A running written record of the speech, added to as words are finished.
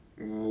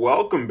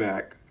Welcome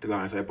back to the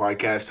Hindsight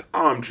Podcast.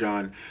 I'm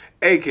John,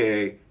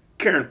 aka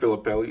Karen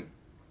Filippelli.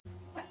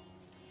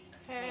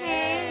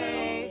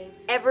 Hey.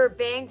 Ever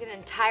banged an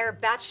entire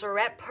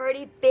bachelorette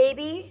party,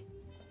 baby?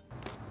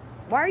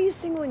 Why are you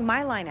singling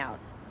my line out?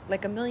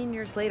 Like a million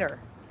years later.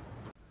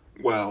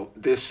 Well,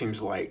 this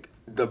seems like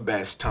the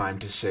best time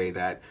to say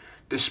that,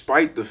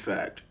 despite the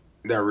fact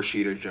that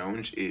Rashida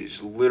Jones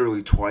is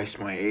literally twice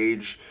my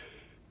age,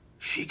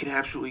 she can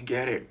absolutely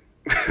get it.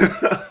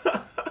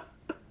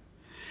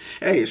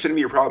 Hey, it shouldn't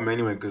be a problem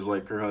anyway, because,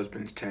 her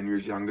husband's 10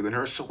 years younger than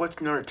her, so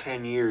what's another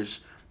 10 years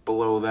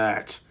below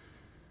that?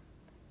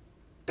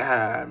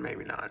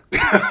 Maybe not.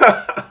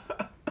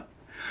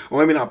 Well,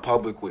 maybe not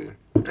publicly,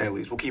 at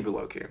least. We'll keep it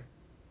low-key.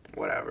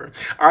 Whatever.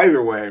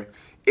 Either way,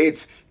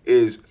 it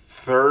is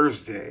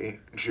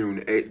Thursday,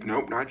 June 8th.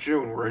 Nope, not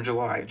June. We're in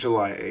July.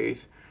 July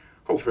 8th.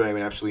 Hopefully, I have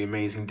an absolutely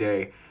amazing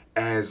day.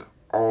 As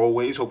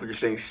always, hopefully you're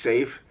staying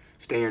safe,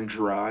 staying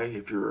dry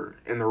if you're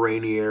in the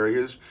rainy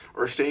areas,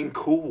 or staying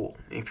cool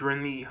if you're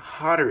in the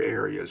hotter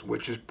areas,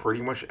 which is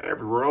pretty much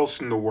everywhere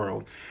else in the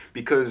world.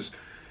 Because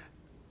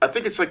I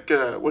think it's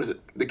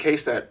the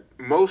case that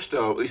most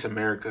of, at least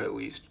America at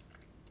least,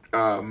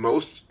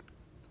 most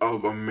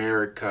of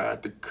America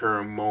at the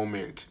current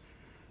moment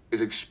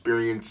is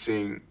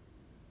experiencing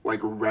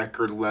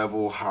record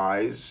level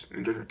highs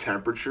in terms of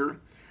temperature.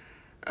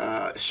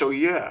 So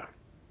yeah,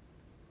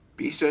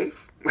 be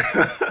safe,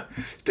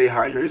 stay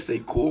hydrated,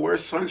 stay cool, wear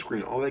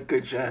sunscreen, all that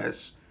good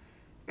jazz,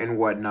 and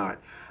whatnot.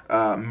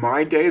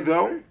 My day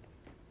though,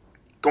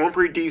 going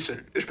pretty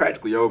decent. It's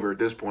practically over at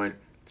this point.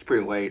 It's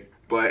pretty late,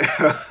 but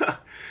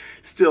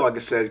still, like I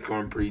said, it's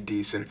going pretty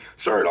decent.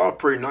 Started off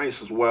pretty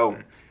nice as well.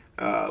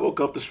 Woke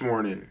up this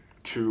morning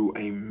to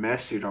a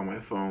message on my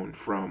phone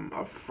from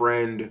a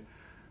friend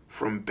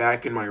from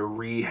back in my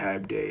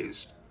rehab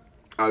days.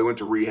 We went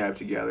to rehab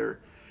together,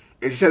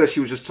 and she said that she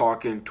was just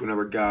talking to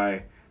another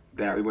guy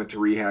that we went to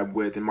rehab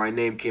with, and my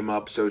name came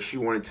up, so she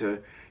wanted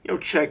to,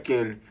 check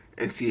in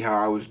and see how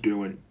I was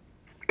doing.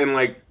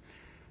 And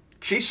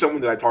she's someone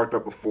that I talked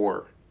about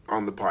before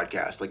on the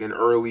podcast, an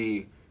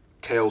early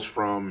Tales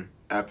from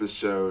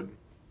episode.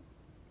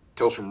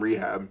 Tales from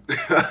Rehab.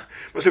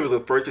 Must it was the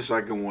first or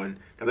second one.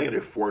 I think I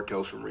did 4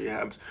 Tales from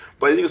Rehabs.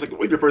 But I think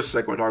it's the first or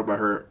second one I talked about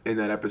her in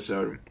that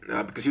episode.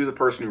 Because she was the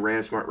person who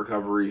ran Smart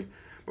Recovery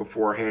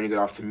before handing it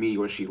off to me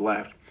when she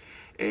left.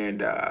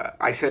 And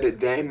I said it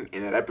then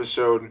in that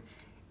episode,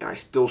 and I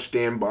still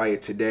stand by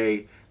it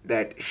today,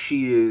 that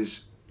she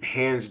is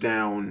hands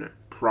down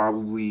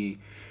probably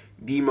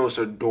the most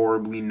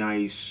adorably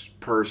nice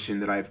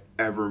person that I've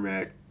ever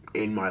met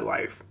in my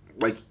life.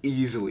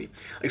 Easily.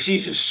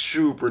 She's just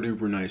super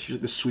duper nice. She's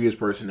the sweetest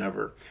person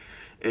ever.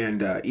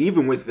 And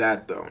even with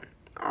that, though,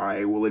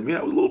 I will admit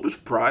I was a little bit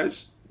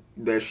surprised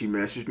that she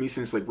messaged me,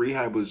 since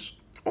rehab was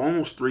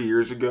almost 3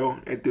 years ago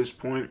at this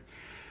point.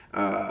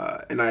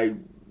 And I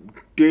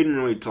didn't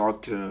really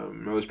talk to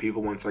most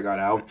people once I got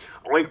out.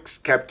 I only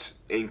kept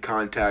in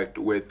contact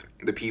with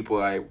the people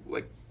that I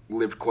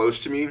lived close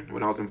to me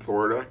when I was in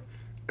Florida,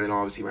 and then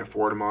obviously my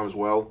Florida mom as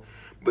well.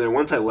 But then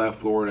once I left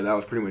Florida, that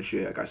was pretty much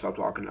it. I stopped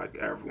talking to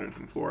everyone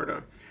from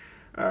Florida,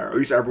 or at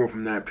least everyone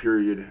from that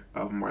period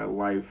of my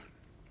life.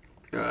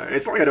 And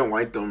it's not like I don't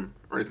like them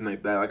or anything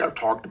like that. I've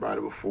talked about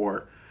it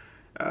before,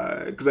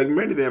 because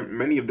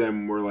many of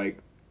them were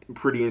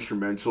pretty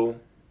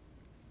instrumental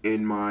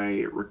in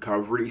my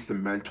recovery, at least the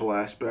mental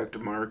aspect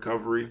of my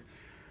recovery.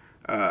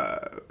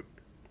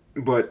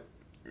 But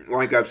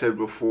like I've said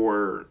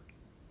before,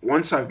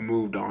 once I've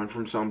moved on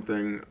from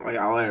something,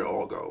 I'll let it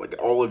all go.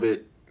 All of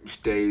it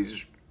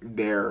stays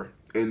there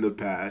in the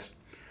past,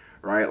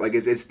 right?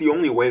 It's the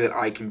only way that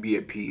I can be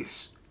at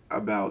peace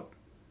about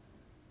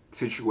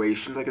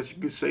situations, I guess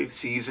you could say,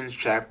 seasons,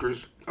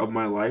 chapters of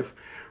my life,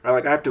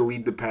 right? I have to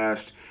leave the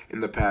past in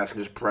the past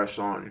and just press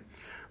on,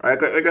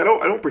 right? I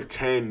don't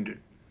pretend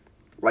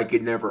like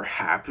it never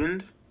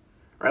happened,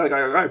 right?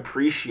 I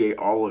appreciate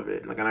all of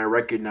it, and I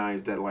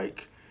recognize that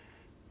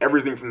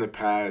everything from the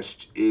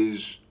past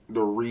is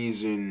the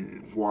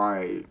reason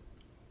why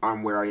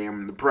I'm where I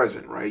am in the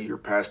present, right? Your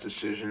past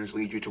decisions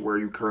lead you to where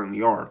you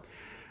currently are.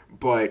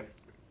 But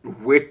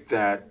with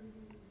that,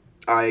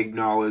 I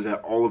acknowledge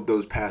that all of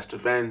those past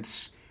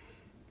events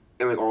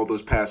and all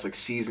those past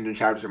seasons and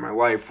chapters of my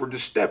life were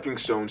just stepping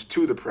stones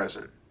to the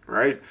present,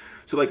 right?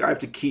 So I have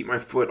to keep my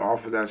foot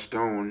off of that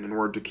stone in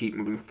order to keep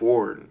moving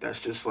forward. That's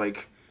just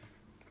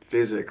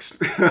physics.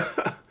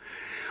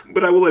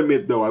 But I will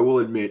admit,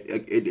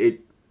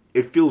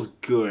 it feels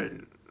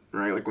good,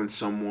 right? When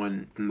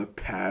someone from the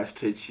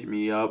past hits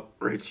me up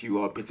or hits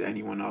you up, hits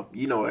anyone up,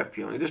 you know that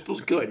feeling. It just feels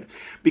good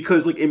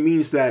because it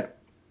means that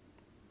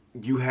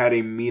you had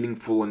a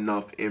meaningful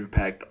enough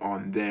impact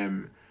on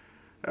them,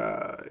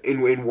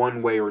 in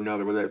one way or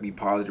another, whether that be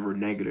positive or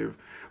negative,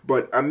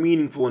 but a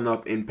meaningful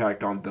enough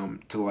impact on them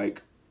to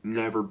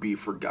never be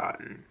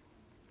forgotten,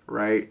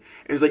 right?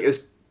 And it's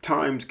as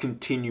times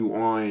continue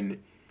on,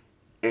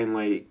 and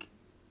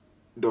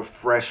the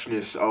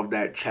freshness of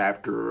that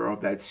chapter or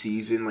of that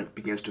season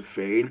begins to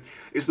fade,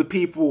 it's the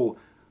people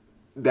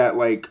that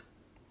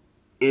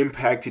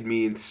impacted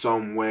me in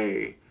some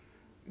way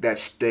that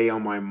stay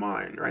on my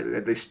mind, right?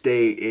 That they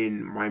stay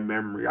in my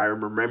memory. I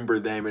remember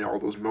them in all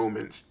those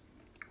moments,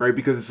 right?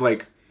 Because it's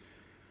like,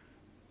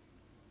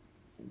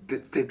 I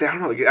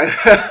don't know, like,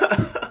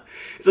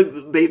 it's like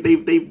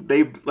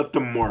they've left a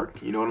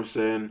mark. You know what I'm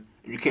saying?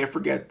 You can't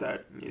forget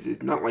that.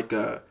 It's not like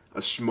a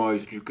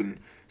smudge that you can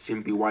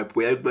simply wipe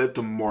away. They've left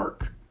a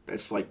mark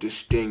that's like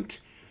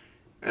distinct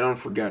and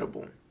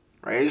unforgettable,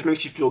 right? It just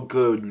makes you feel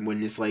good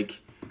when it's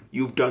like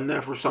you've done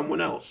that for someone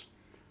else,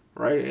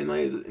 right? And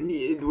like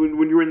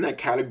when you're in that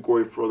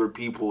category for other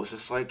people, it's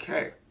just like,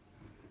 hey,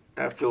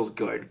 that feels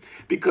good.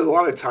 Because a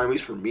lot of the time, at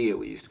least for me at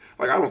least,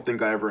 like I don't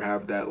think I ever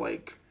have that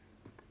like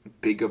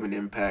big of an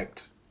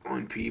impact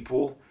on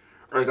people.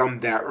 Or like I'm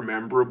that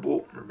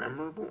memorable.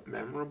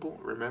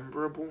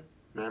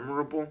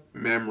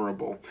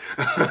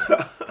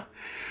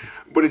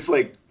 But it's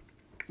like,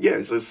 yeah,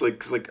 it's just like,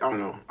 cause like I don't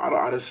know,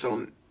 I just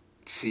don't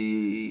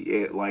see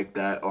it like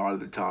that a lot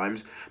of the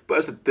times. But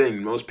that's the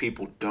thing, most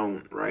people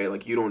don't, right?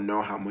 Like you don't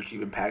know how much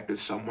you've impacted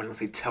someone unless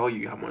they tell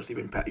you how much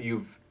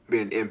you've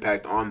been an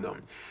impact on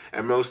them,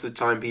 and most of the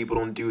time people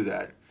don't do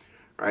that,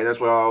 right? That's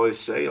why I always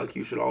say, like,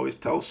 you should always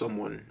tell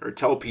someone or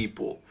tell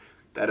people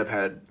that have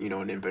had, you know,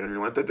 an impact on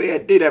your life, that they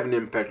did have an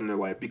impact on their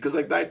life, because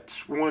like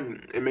that's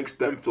one, it makes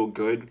them feel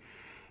good,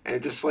 and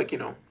it just like, you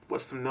know,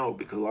 lets them know,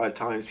 because a lot of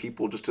times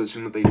people just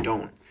assume that they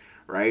don't,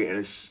 right? And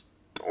it's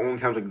only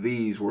times like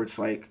these where it's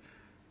like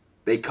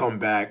they come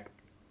back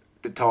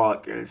to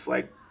talk, and it's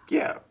like,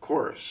 yeah, of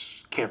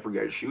course, can't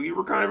forget you. You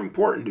were kind of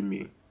important to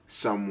me,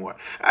 somewhat.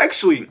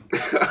 Actually,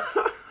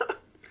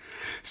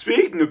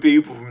 speaking of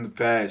people from the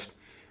past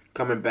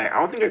coming back, I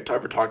don't think I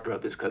ever talked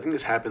about this, because I think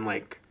this happened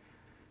like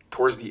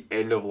towards the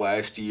end of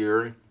last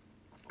year.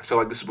 So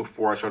like this is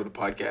before I started the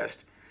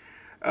podcast.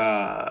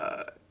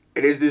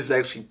 This is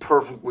actually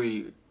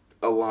perfectly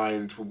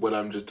aligned with what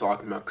I'm just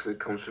talking about, because it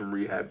comes from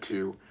rehab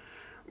too.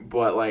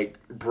 But like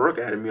Brooke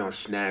added me on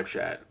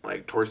Snapchat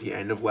like towards the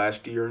end of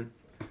last year,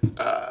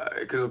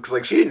 because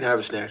like she didn't have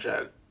a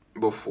Snapchat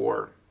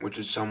before, which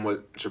is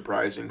somewhat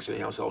surprising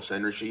seeing how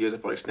self-centered she is. I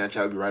feel like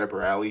Snapchat would be right up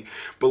her alley.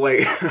 But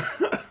like,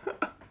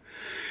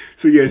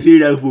 so yeah, she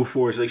didn't have it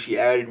before. So like she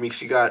added me.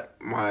 She got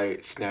my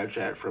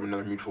Snapchat from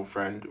another mutual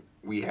friend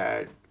we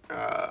had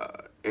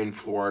in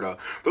Florida.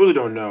 For those who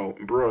don't know,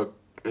 Brooke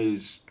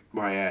is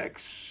my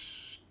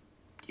ex.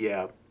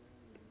 Yeah,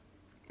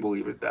 we'll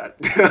leave it at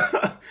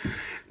that.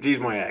 She's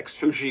my ex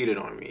who cheated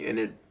on me, and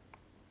it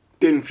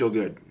didn't feel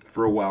good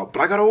for a while, but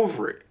I got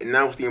over it, and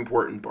that was the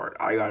important part.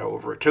 I got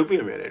over it. It took me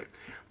a minute,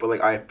 but like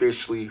I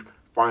officially,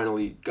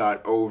 finally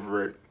got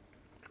over it,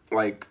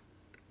 like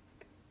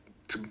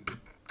to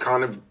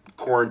kind of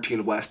quarantine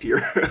of last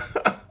year.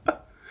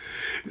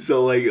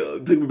 So like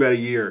it took me about a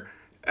year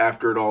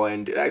after it all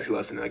ended. Actually,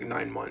 less than like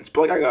 9 months,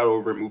 but like I got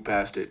over it, moved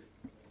past it,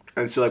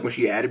 and so like when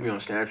she added me on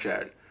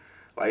Snapchat,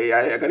 like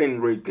I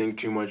didn't really think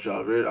too much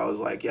of it. I was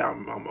like, yeah,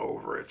 I'm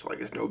over it. So like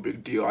it's no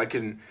big deal. I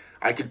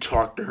could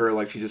talk to her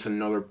like she's just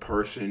another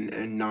person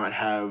and not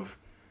have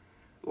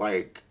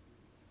like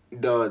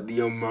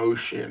the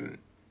emotion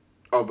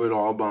of it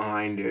all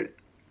behind it.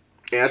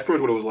 And that's pretty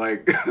much what it was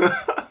like.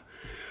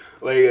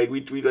 like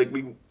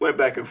we went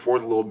back and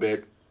forth a little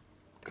bit,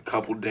 a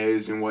couple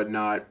days and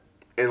whatnot,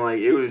 and like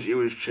it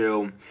was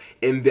chill.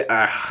 And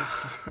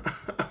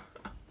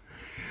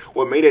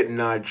what made it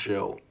not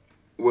chill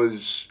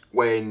was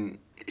when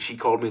she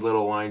called me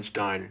Little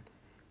Einstein,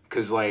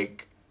 because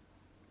like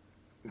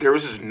there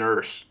was this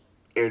nurse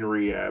in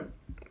rehab.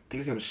 I think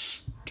his name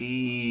was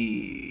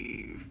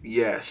Steve.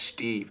 Yes,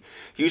 Steve.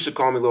 He used to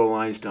call me Little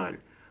Einstein.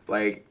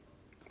 Like,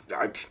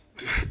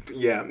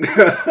 yeah.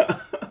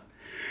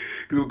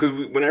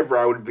 Because whenever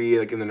I would be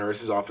like in the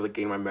nurse's office, like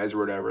getting my meds or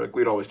whatever, like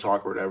we'd always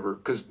talk or whatever.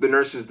 Because the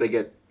nurses, they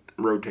get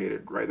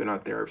rotated, right? They're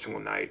not there every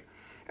single night,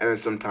 and then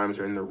sometimes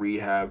they're in the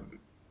rehab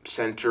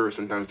center, or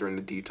sometimes they're in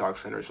the detox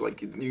center. So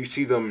like you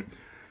see them,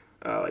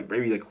 like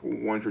maybe like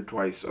once or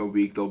twice a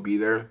week they'll be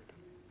there,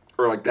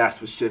 or like that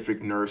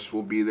specific nurse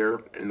will be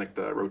there in like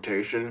the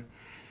rotation.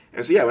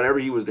 And so yeah, whenever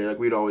he was there, like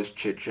we'd always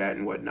chit chat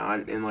and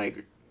whatnot, and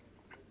like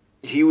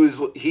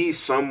he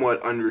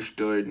somewhat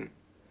understood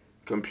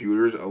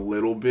computers a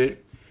little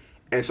bit,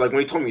 and so like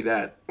when he told me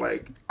that,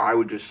 like I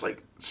would just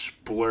like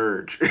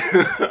splurge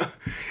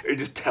and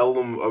just tell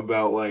him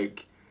about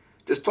like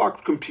just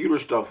talk computer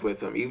stuff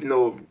with him, even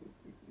though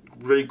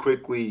really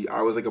quickly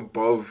I was like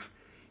above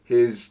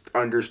his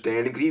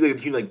understanding, because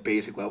he like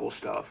basic level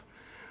stuff.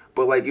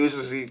 But like it was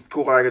just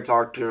cool how I could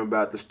talk to him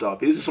about the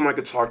stuff. It was just someone I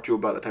could talk to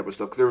about that type of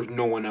stuff, because there was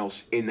no one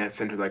else in that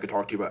center that I could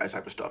talk to about that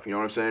type of stuff. You know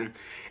what I'm saying?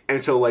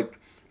 And so like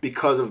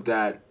because of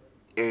that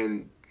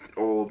and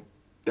all of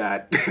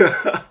that,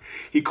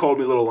 he called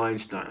me Little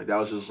Einstein. That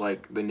was just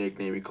like the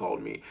nickname he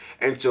called me.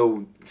 And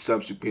so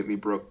subsequently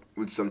Brooke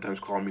would sometimes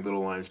call me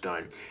Little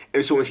Einstein.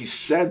 And so when she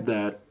said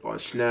that on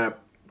Snap,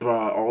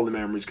 all the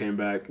memories came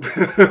back.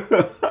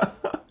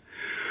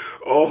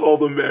 All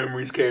the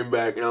memories came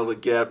back, and I was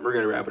like, yeah, we're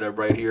going to wrap it up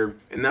right here.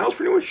 And that was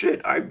pretty much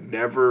it. I've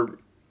never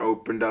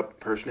opened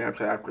up her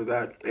Snapchat after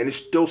that, and it's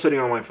still sitting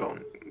on my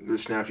phone. The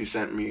snap she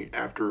sent me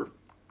after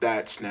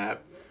that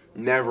snap.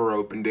 Never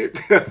opened it.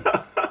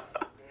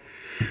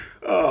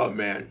 Oh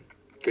man,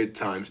 good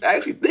times.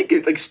 Actually,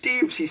 thinking like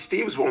Steve. See,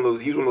 Steve's one of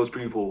those. He's one of those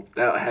people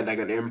that had like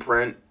an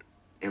imprint,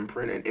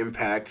 and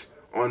impact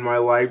on my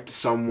life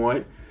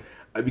somewhat.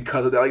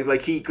 Because of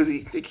that,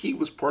 he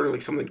was part of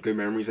like some of the good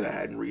memories that I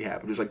had in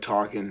rehab. Just like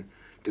talking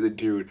to the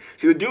dude.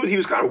 See, the dude, he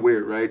was kind of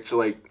weird, right? So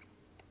like,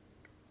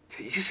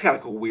 he just had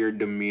like a weird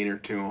demeanor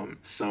to him.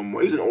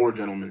 Somewhat. He was an older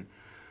gentleman,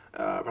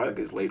 probably like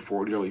his late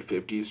 40s, early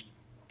 50s.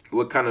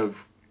 Looked kind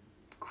of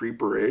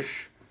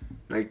creeper-ish,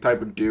 like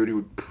type of dude who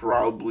would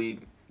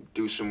probably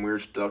do some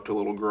weird stuff to a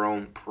little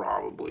girl.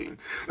 Probably.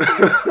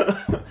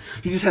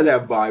 He just had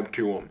that vibe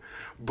to him.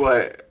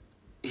 But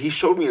he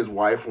showed me his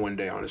wife one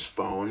day on his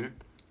phone.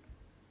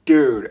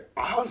 Dude,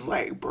 I was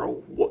like,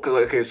 bro, what?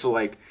 Cause okay, so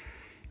like,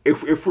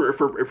 if we're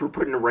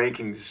putting the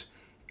rankings,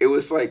 it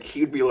was like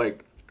he'd be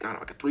like, I don't know,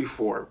 like a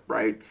 3-4,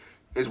 right?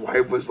 His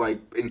wife was like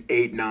an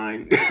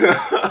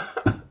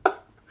 8-9.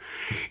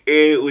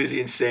 It was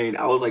insane.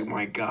 I was like,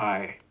 my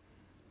guy,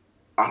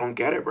 I don't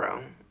get it,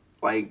 bro.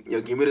 Like,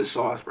 yo, give me the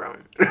sauce, bro.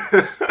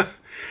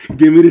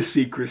 Give me the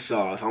secret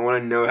sauce. I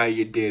want to know how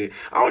you did it.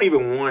 I don't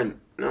even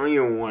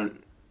want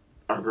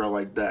a girl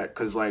like that,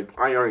 because like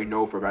I already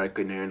know for a fact I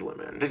couldn't handle it,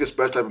 man. It's like a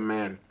special type of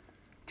man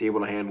to be able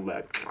to handle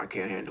that. I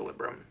can't handle it,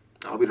 bro.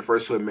 I'll be the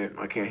first to admit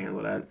I can't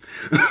handle that.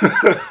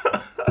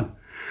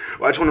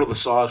 Well, I just want to know the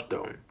sauce,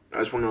 though. I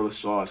just want to know the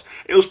sauce.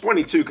 It was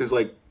funny too, because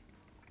like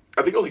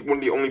I think I was like one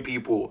of the only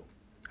people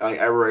I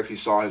ever actually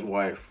saw his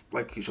wife.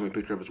 Like he showed me a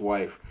picture of his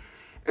wife,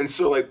 and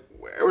so like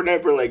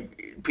whenever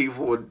like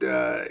people would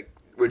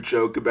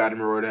joke about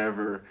him or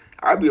whatever,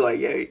 I'd be like,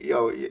 yeah,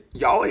 yo,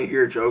 y'all ain't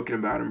here joking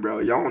about him, bro.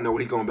 Y'all don't know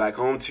what he's going back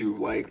home to.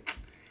 Like,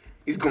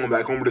 he's going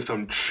back home to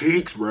some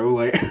cheeks, bro.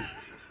 Like,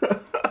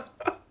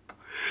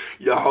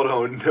 y'all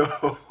don't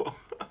know.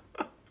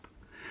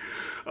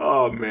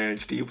 Oh, man,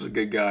 Steve was a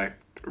good guy.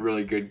 A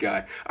really good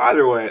guy.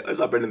 Either way, let's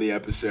hop into the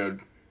episode.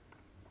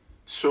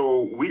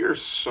 So, we are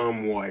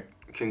somewhat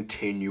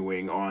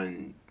continuing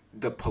on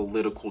the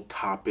political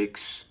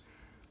topics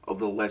of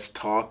the Let's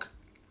Talk.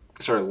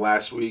 Sorry,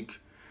 last week.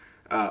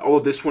 Although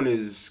this one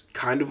is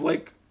kind of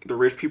like the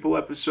rich people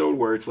episode,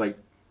 where it's like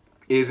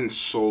it isn't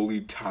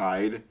solely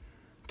tied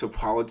to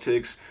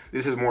politics.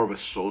 This is more of a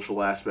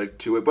social aspect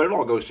to it, but it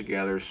all goes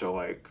together. So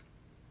like,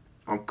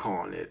 I'm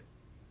calling it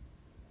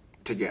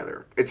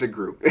together. It's a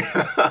group.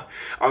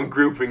 I'm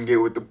grouping it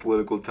with the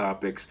political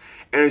topics,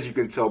 and as you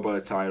can tell by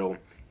the title,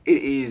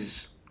 it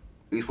is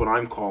at least what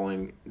I'm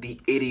calling the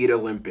Idiot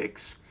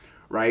Olympics,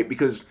 right?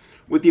 Because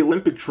with the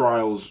Olympic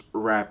trials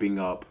wrapping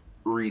up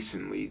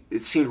recently,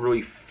 it seemed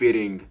really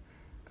fitting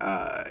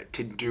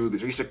to do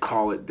this, at least to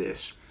call it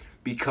this,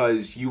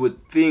 because you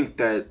would think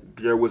that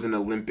there was an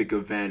Olympic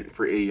event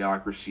for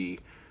Idiocracy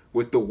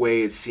with the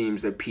way it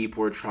seems that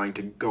people are trying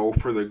to go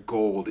for the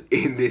gold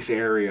in this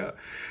area.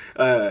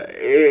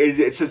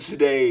 So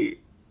today,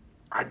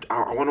 I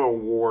want to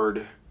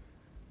award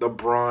the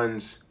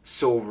bronze,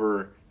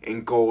 silver,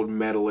 and gold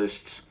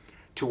medalists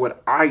to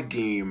what I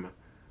deem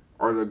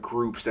are the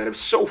groups that have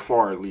so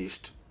far at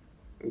least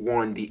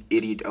won the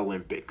Idiot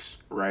Olympics,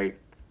 right?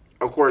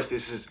 Of course,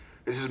 this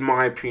is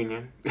my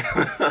opinion.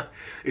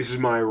 This is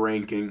my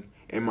ranking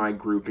and my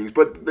groupings,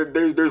 but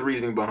there's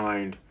reasoning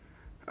behind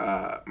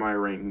my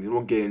rankings.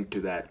 We'll get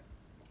into that.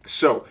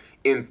 So,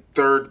 in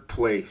third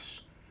place,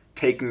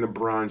 taking the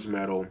bronze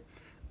medal,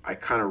 I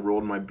kind of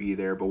rolled my B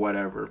there, but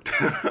whatever.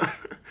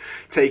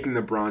 Taking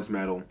the bronze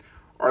medal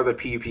are the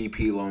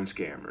PPP loan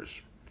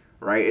scammers,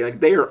 right? And like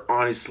they are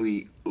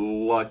honestly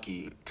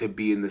lucky to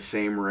be in the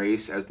same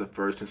race as the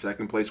first and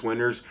second place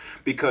winners,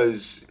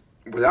 because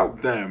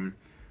without them,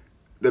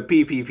 the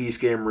PPP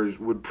scammers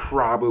would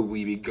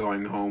probably be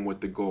going home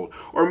with the gold,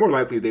 or more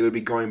likely they would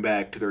be going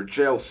back to their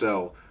jail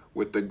cell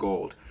with the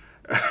gold.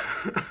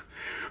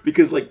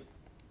 Because like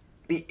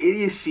the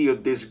idiocy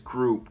of this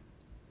group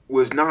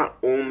was not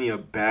only a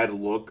bad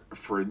look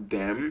for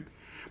them,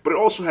 but it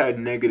also had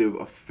a negative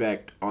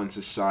effect on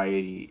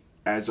society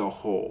as a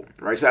whole,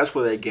 right? So that's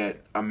why they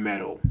get a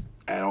medal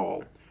at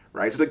all,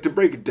 right? So like to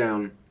break it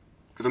down,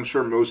 because I'm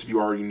sure most of you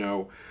already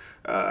know,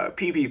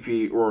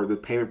 PPP, or the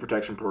Payment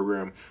Protection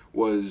Program,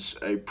 was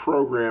a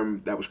program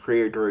that was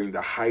created during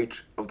the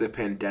height of the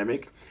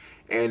pandemic,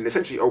 and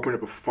essentially opened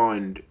up a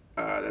fund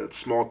that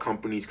small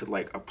companies could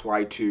like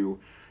apply to,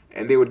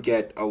 and they would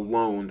get a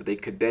loan that they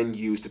could then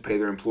use to pay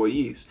their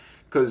employees.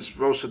 Because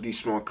most of these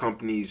small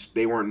companies,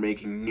 they weren't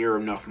making near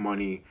enough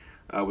money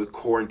with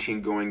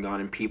quarantine going on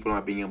and people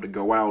not being able to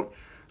go out.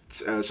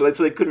 So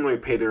they couldn't really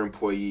pay their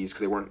employees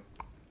because they weren't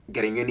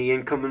getting any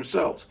income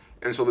themselves.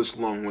 And so this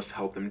loan was to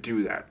help them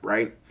do that,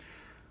 right?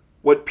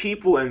 What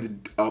people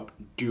ended up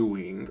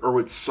doing, or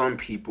what some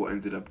people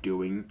ended up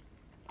doing,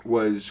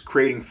 was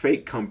creating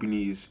fake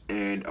companies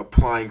and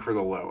applying for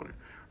the loan,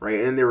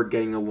 right? And they were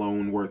getting a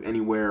loan worth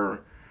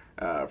anywhere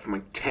from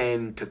like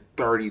 $10,000 to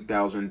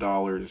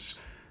 $30,000,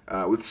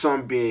 with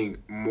some being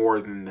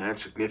more than that,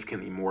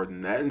 significantly more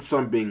than that, and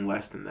some being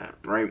less than that,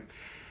 right?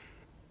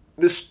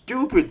 The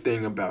stupid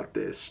thing about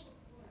this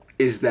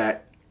is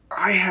that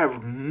I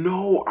have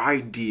no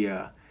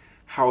idea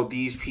how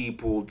these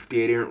people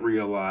didn't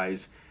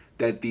realize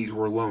that these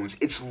were loans.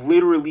 It's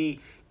literally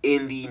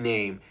in the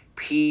name,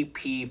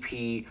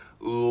 PPP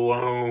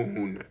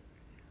loan.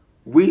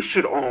 We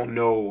should all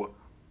know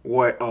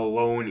what a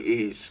loan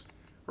is,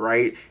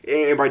 right?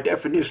 And by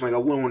definition, like, a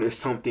loan is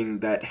something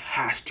that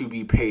has to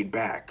be paid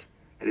back.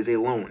 It is a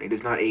loan. It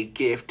is not a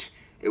gift.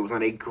 It was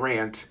not a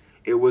grant.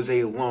 It was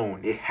a loan.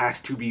 It has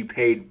to be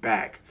paid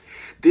back.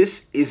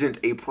 This isn't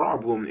a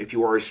problem if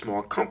you are a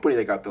small company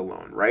that got the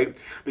loan, right?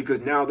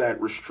 Because now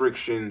that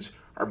restrictions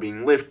are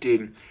being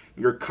lifted,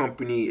 your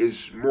company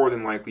is more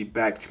than likely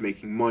back to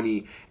making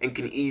money and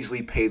can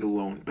easily pay the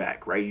loan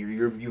back, right?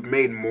 You've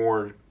made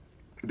more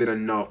than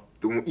enough.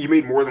 You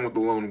made more than what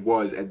the loan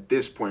was at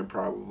this point,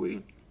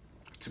 probably,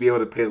 to be able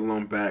to pay the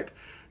loan back.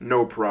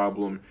 No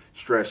problem,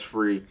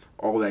 stress-free,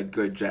 all that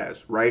good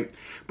jazz, right?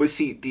 But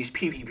see, these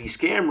PPP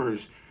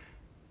scammers,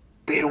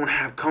 they don't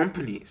have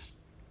companies,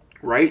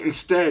 right?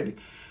 Instead,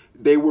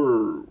 they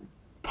were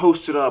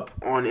posted up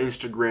on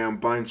Instagram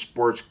buying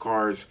sports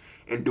cars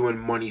and doing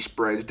money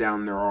spreads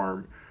down their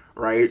arm,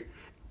 right?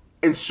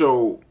 And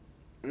so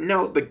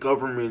now the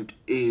government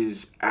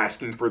is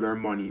asking for their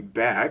money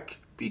back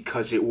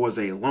because it was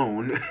a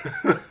loan.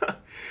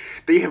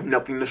 They have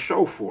nothing to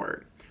show for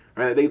it,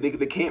 right? They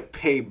can't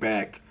pay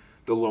back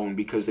the loan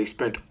because they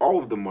spent all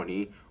of the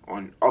money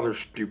on other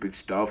stupid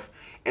stuff,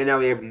 and now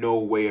they have no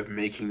way of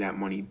making that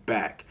money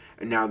back.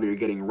 And now they're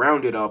getting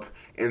rounded up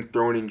and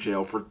thrown in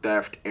jail for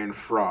theft and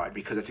fraud,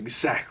 because that's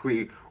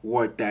exactly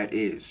what that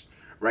is,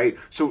 right?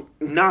 So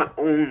not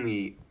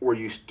only were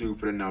you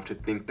stupid enough to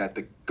think that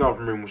the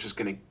government was just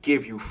going to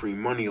give you free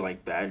money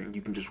like that and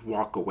you can just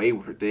walk away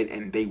with it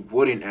and they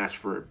wouldn't ask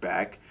for it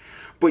back,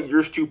 but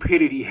your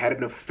stupidity had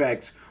an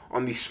effect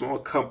on these small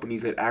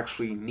companies that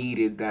actually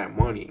needed that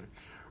money,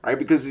 right?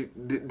 Because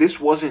this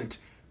wasn't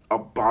a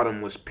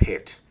bottomless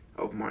pit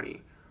of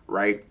money,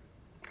 right?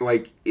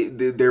 Like,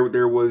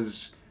 there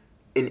was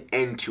an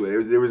end to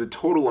it. There was a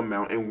total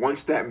amount, and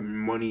once that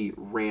money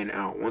ran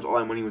out, once all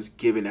that money was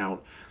given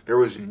out, there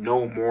was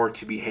no more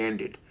to be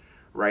handed,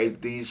 right?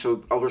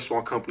 So other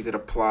small companies that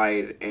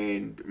applied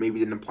and maybe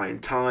didn't apply in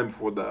time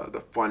before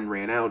the fund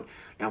ran out,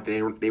 now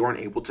they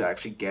weren't able to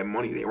actually get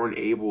money. They weren't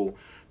able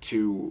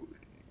to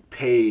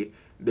pay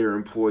their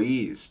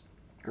employees,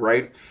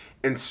 right?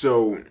 And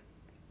so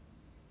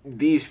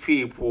these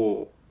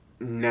people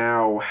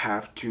now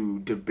have to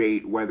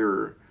debate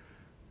whether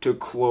to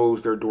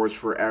close their doors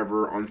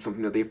forever on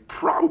something that they've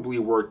probably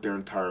worked their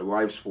entire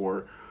lives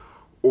for,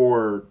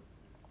 or,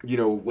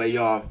 lay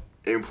off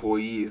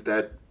employees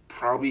that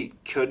probably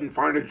couldn't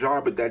find a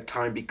job at that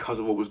time because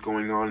of what was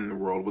going on in the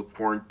world with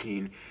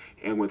quarantine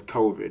and with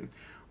COVID,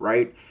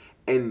 right?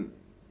 And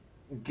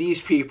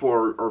these people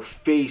are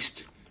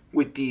faced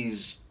with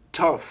these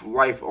tough,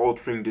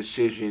 life-altering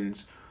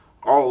decisions,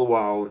 all the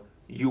while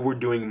you were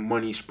doing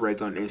money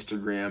spreads on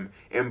Instagram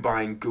and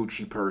buying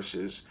Gucci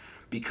purses.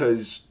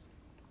 Because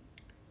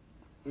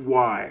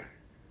why?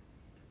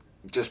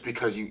 Just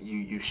because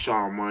you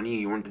saw money,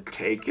 you wanted to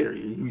take it?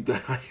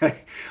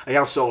 Or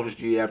how selfish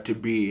do you have to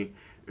be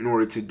in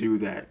order to do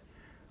that,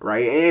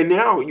 right? And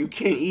now you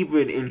can't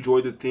even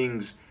enjoy the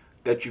things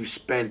that you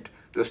spent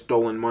the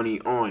stolen money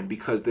on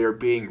because they're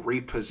being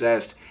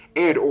repossessed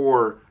and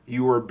or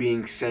you are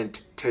being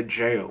sent to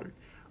jail,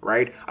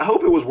 right? I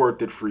hope it was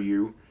worth it for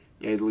you,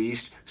 at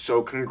least.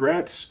 So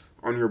congrats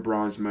on your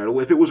bronze medal.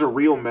 If it was a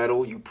real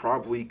medal, you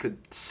probably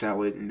could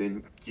sell it and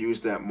then use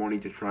that money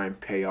to try and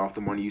pay off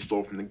the money you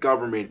stole from the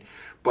government.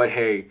 But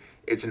hey,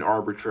 it's an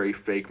arbitrary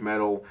fake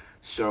medal,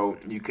 so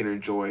you can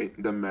enjoy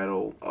the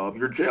medal of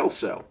your jail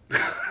cell.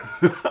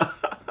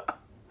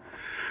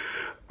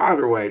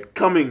 Either way,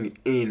 coming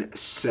in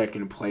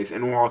second place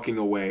and walking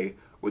away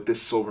with this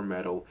silver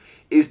medal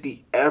is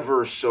the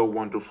ever so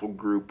wonderful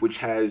group, which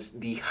has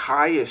the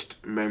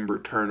highest member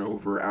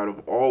turnover out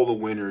of all the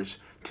winners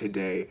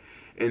today,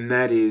 and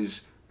that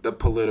is the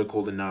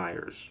political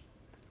deniers.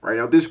 Right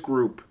now, this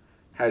group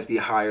has the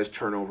highest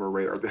turnover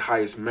rate, or the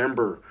highest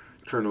member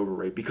turnover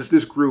rate, because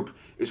this group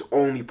is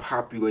only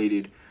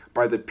populated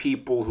by the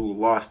people who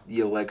lost the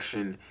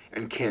election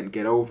and can't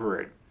get over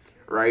it.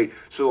 Right?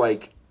 So,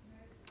 like,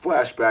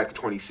 flashback to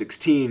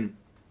 2016,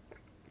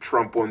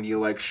 Trump won the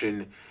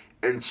election,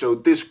 and so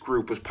this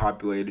group was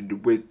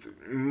populated with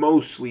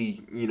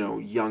mostly,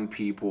 young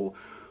people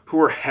who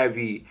were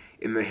heavy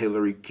in the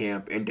Hillary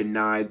camp and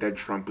denied that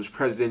Trump was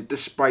president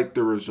despite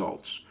the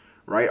results,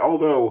 right?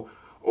 Although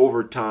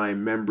over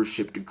time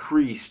membership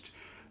decreased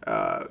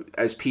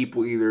as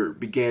people either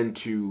began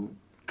to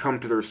come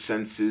to their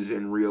senses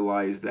and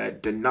realize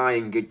that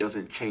denying it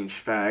doesn't change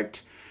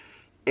fact,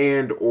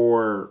 and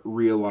or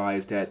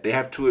realize that they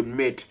have to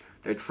admit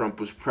that Trump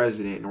was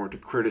president in order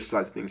to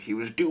criticize things he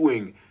was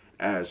doing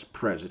as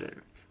president,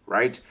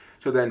 right?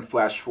 So then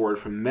fast forward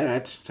from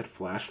that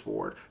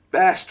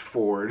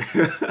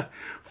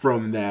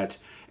from that,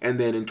 and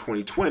then in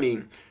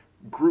 2020,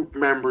 group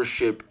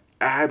membership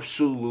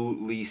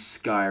absolutely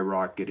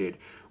skyrocketed.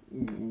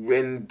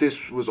 And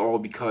this was all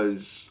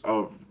because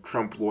of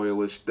Trump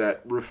loyalists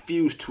that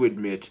refused to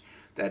admit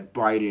that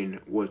Biden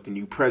was the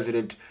new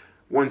president,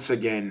 once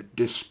again,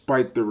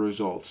 despite the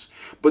results.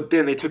 But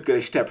then they took it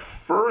a step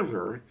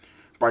further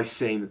by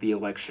saying that the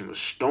election was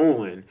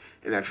stolen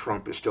and that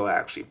Trump is still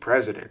actually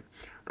president,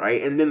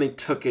 right? And then they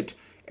took it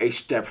a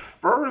step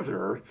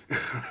further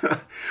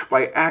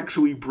by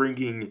actually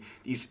bringing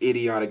these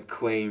idiotic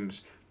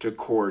claims to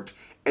court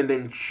and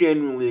then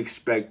genuinely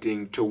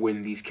expecting to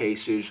win these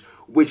cases,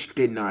 which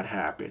did not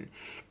happen.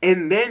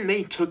 And then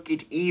they took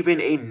it even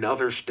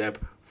another step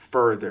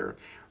further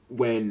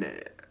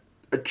when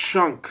a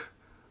chunk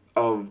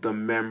of the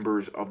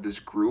members of this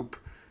group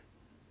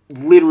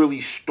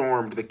literally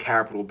stormed the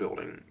Capitol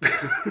building.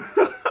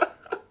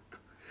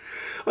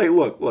 Like,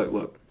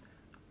 look.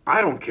 I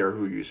don't care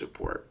who you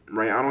support,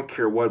 right? I don't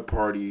care what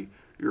party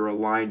you're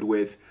aligned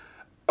with.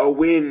 A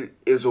win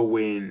is a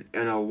win,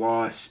 and a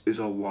loss is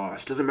a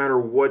loss. Doesn't matter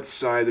what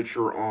side that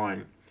you're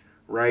on,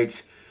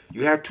 right?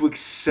 You have to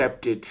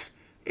accept it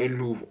and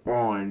move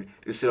on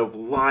instead of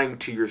lying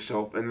to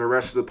yourself and the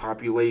rest of the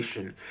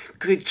population,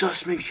 because it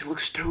just makes you look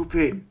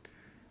stupid,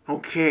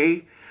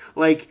 okay?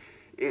 Like,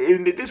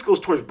 and this goes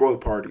towards both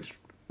parties,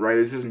 right?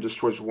 This isn't just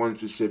towards one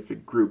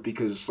specific group,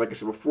 because, like I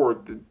said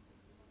before,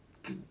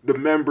 the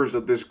members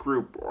of this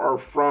group are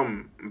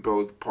from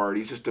both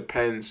parties. It just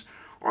depends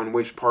on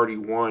which party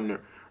won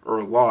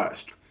or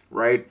lost,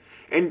 right?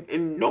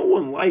 And no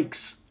one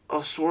likes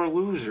a sore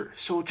loser,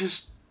 so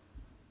just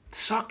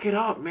suck it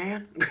up,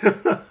 man.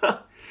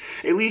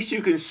 At least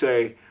you can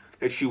say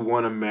that you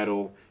won a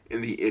medal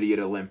in the Idiot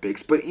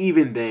Olympics, but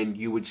even then,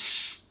 you would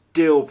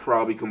still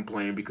probably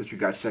complain because you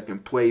got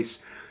second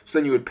place. So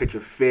then you would pitch a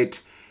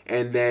fit,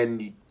 and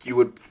then you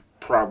would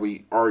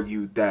probably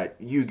argue that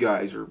you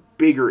guys are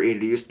bigger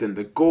idiots than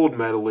the gold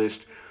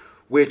medalist,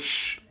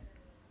 which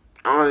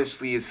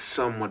honestly is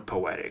somewhat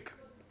poetic.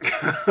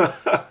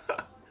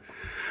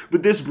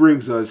 But this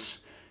brings us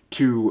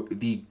to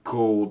the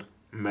gold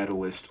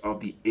medalist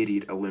of the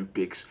Idiot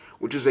Olympics,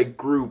 which is a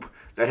group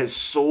that has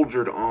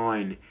soldiered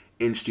on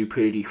in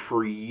stupidity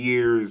for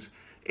years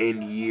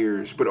and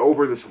years. But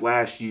over this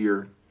last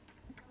year,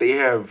 they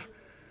have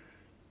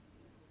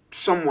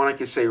somewhat, I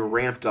could say,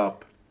 ramped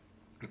up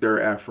their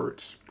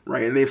efforts,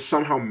 right? And they've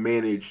somehow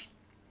managed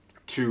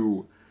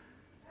to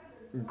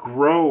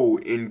grow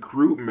in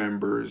group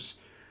members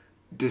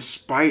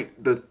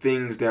despite the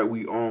things that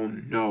we all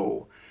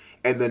know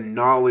and the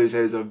knowledge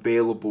that is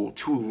available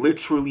to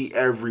literally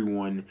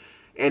everyone,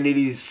 and it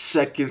is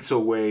seconds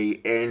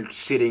away and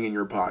sitting in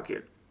your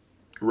pocket,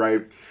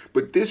 right?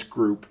 But this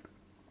group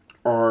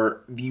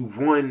are the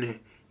one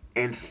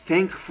and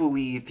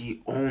thankfully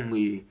the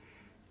only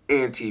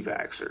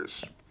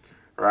anti-vaxxers,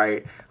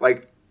 right?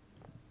 Like,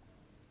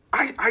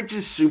 I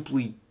just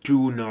simply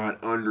do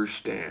not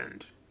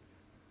understand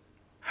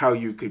how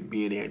you could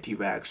be an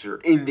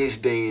anti-vaxxer in this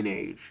day and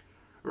age,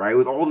 right?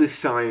 With all this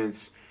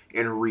science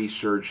and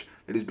research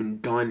that has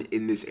been done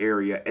in this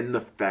area, and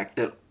the fact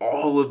that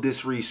all of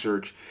this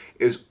research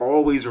is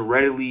always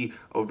readily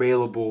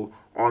available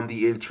on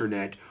the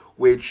internet,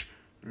 which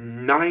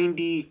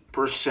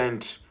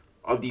 90%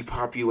 of the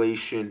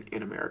population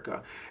in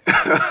America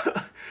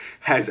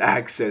has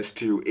access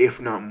to,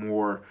 if not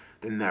more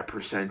than that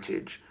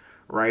percentage,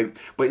 right?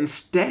 But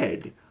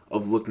instead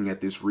of looking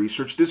at this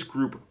research, this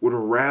group would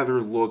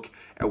rather look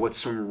at what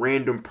some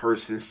random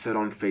person said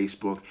on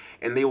Facebook,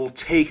 and they will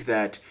take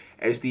that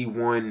as the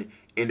one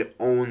and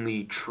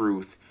only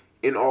truth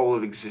in all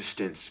of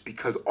existence,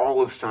 because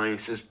all of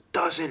science just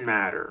doesn't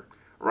matter,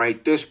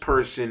 right? This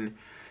person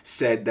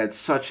said that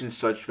such and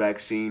such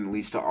vaccine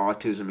leads to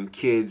autism in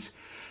kids.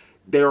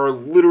 There are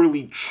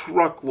literally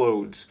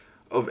truckloads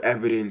of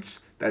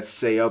evidence that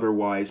say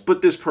otherwise,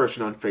 but this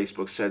person on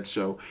Facebook said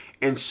so,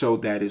 and so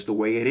that is the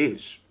way it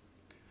is.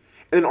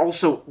 And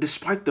also,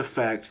 despite the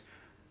fact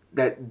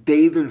that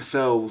they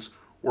themselves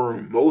were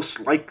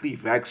most likely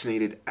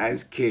vaccinated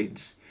as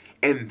kids,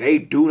 and they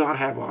do not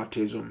have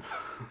autism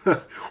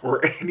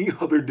or any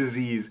other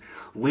disease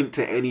linked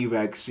to any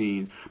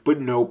vaccine, but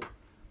nope,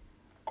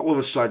 all of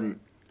a sudden,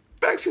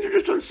 vaccines are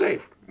just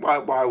unsafe.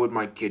 Why would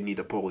my kid need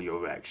a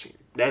polio vaccine?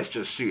 That's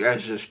just stupid.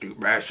 That's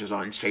just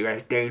unsafe.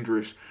 That's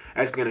dangerous.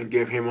 That's gonna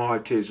give him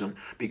autism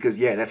because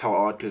that's how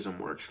autism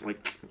works.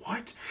 Like,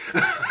 what?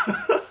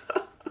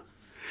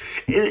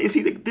 And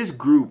see, this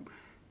group,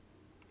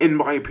 in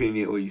my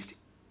opinion at least,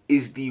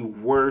 is the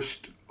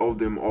worst of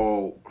them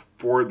all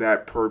for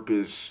that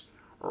purpose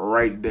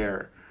right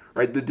there.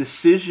 Right? The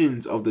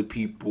decisions of the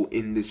people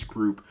in this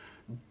group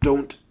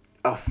don't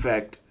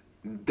affect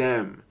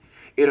them.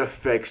 It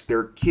affects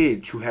their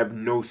kids who have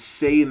no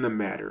say in the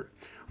matter.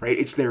 Right?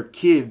 It's their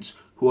kids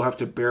who will have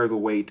to bear the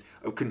weight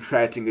of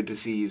contracting a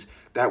disease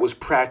that was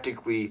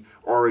practically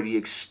already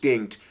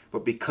extinct,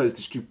 but because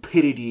the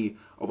stupidity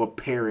of a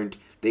parent,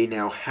 they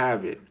now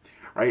have it.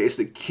 Right? It's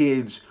the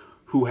kids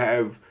who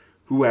are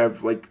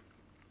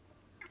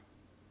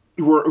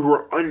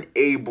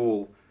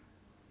unable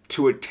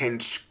to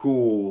attend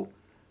school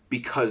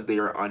because they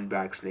are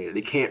unvaccinated.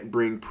 They can't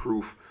bring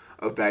proof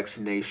of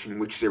vaccination,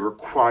 which is a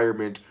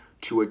requirement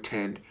to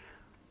attend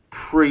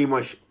pretty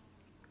much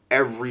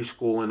every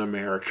school in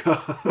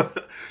America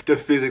to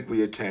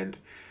physically attend,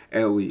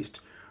 at least,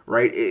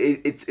 right?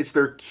 It's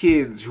their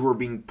kids who are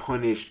being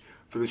punished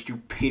for the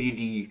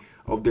stupidity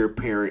of their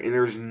parent, and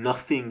there's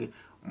nothing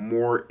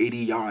more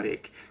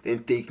idiotic than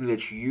thinking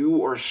that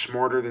you are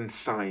smarter than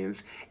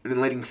science and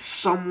then letting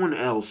someone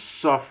else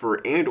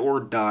suffer and or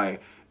die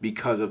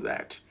because of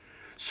that.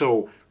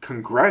 So,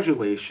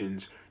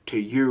 congratulations to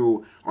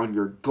you on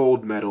your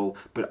gold medal,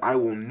 but I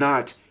will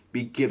not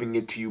be giving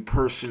it to you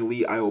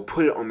personally. I will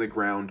put it on the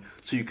ground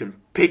so you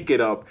can pick it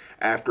up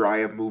after I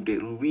have moved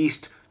at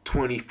least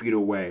 20 feet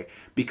away.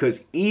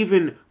 Because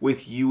even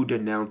with you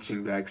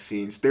denouncing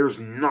vaccines, there's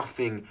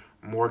nothing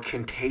more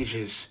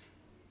contagious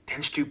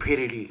than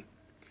stupidity.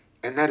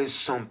 And that is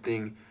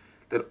something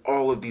that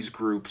all of these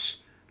groups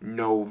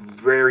know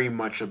very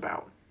much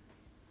about.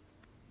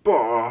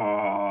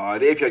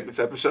 But if you like this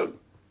episode,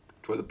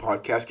 enjoy the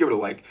podcast, give it a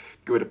like,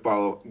 give it a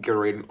follow, give it a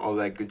rating, all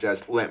that good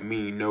jazz. Let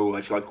me know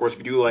that you like. Of course, if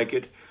you do like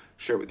it,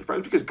 share it with your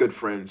friends, because good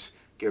friends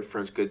give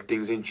friends good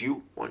things, and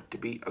you want to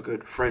be a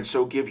good friend.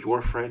 So give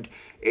your friend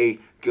a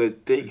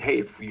good thing. Hey,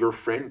 if your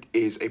friend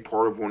is a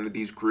part of one of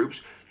these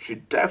groups, you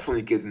should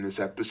definitely give them this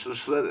episode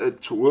so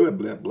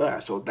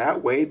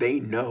that way they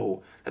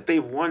know that they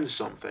won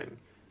something.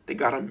 They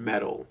got a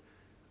medal.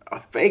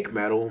 A fake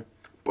medal,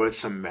 but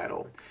it's a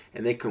medal.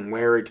 And they can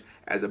wear it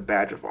as a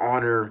badge of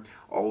honor.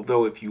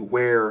 Although if you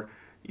wear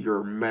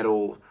your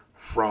medal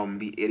from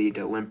the Idiot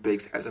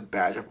Olympics as a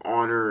badge of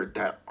honor,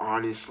 that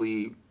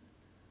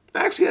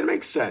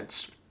makes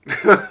sense.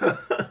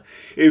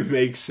 It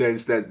makes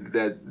sense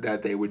that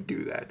they would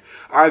do that.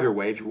 Either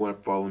way, if you want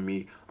to follow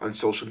me on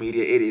social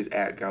media, it is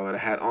at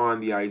GuyWithout on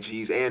the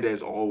IGs. And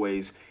as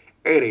always,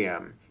 8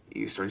 a.m.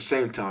 Eastern,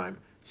 same time,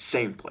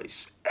 same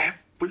place,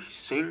 every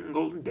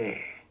single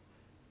day.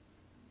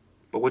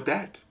 But with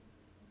that,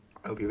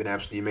 I hope you have an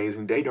absolutely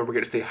amazing day. Don't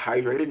forget to stay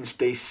hydrated and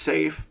stay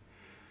safe.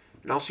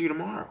 And I'll see you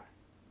tomorrow.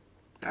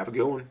 Have a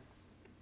good one.